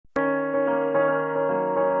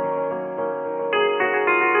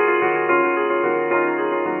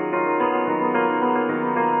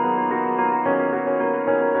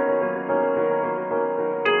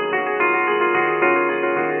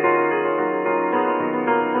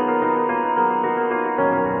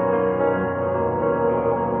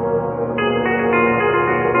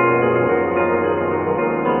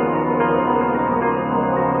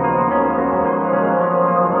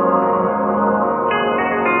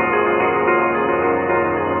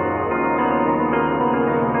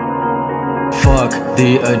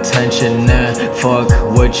the attention and fuck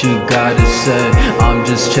what you gotta say. I'm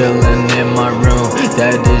just chillin' in my room,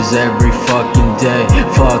 that is every fucking day.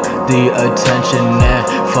 Fuck the attention and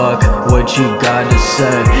fuck what you gotta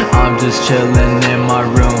say. I'm just chillin' in my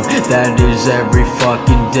room, that is every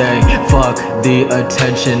fucking day. Fuck the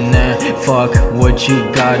attention and fuck what you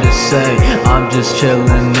gotta say. I'm just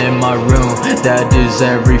chillin' in my room, that is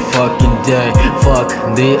every fucking day. Fuck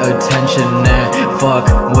the attention and fuck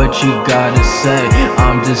what you gotta say.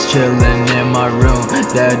 I'm just chillin' in my room,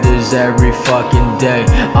 that is every fucking day.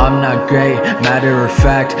 I'm not great, matter of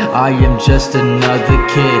fact, I am just another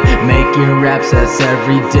kid making raps, that's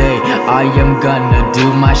every day. I am gonna do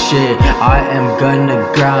my shit, I am gonna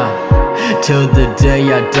grind till the day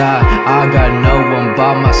I die. I got no one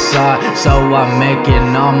by my side, so I'm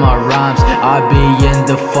making all my rhymes. I be in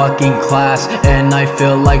the fucking class and I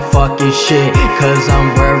feel like fucking shit, cause I'm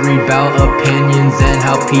worried about opinions and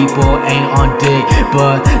how people ain't on dick.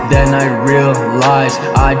 But then I realize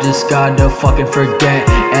I just gotta fucking forget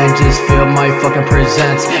and just feel my fucking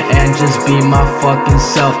presence and just be my fucking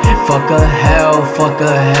self. Fuck a hell,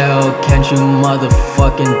 can't you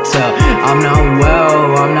motherfucking tell? I'm not well,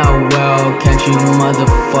 can't you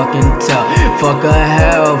motherfucking tell? Fuck a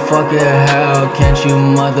hell, can't you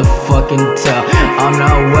motherfucking tell? I'm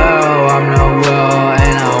not well,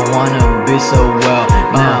 and I wanna be so well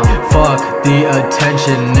now. Fuck the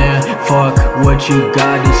attention and fuck what you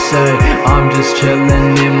gotta say. I'm just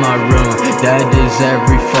chillin' in my room, that is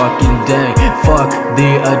every fucking day. Fuck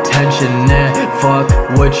the attention and fuck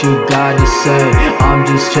what you gotta say. I'm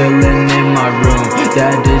just chillin' in my room,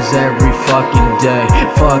 that is every fucking day.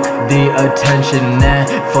 Fuck the attention and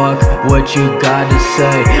fuck what you gotta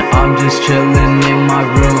say. I'm just chillin' in my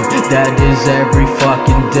room, that is every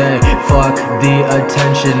fucking day. Fuck the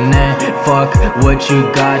attention and fuck what you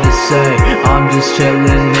gotta say. I'm just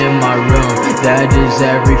chillin' in my room, that is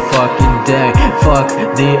every fucking day. Fuck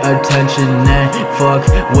the attention and fuck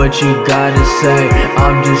what you gotta say.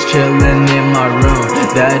 I'm just chillin' in my room,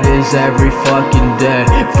 that is every fucking day.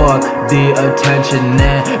 Fuck the attention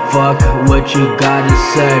and fuck what you gotta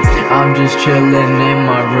say. I'm just chillin' in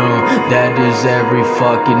my room, that is every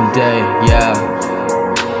fucking day, yeah.